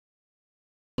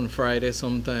Friday,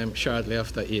 sometime shortly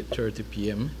after 8:30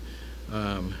 p.m.,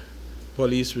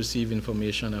 police received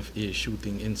information of a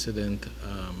shooting incident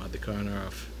at the corner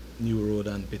of New Road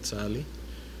and Pizzali.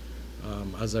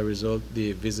 As a result,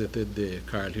 they visited the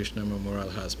Carl Hirschner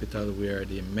Memorial Hospital, where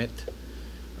they met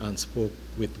and spoke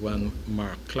with one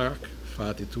Marl Clarke,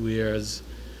 42 years,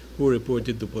 who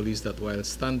reported to police that while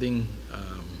standing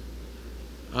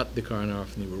at the corner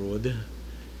of New Road,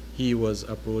 he was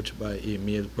approached by a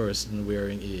male person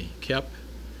wearing a cap,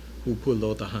 who pulled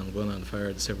out a handgun and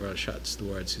fired several shots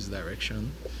towards his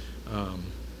direction,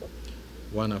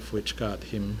 one of which caught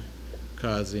him,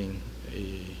 causing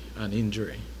an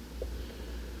injury.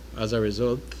 As a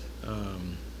result,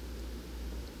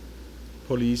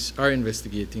 police are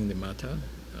investigating the matter.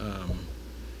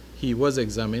 He was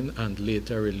examined and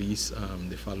later released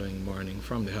the following morning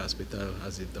from the hospital,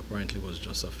 as it apparently was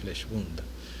just a flesh wound.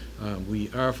 We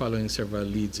are following several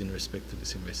leads in respect to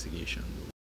this investigation.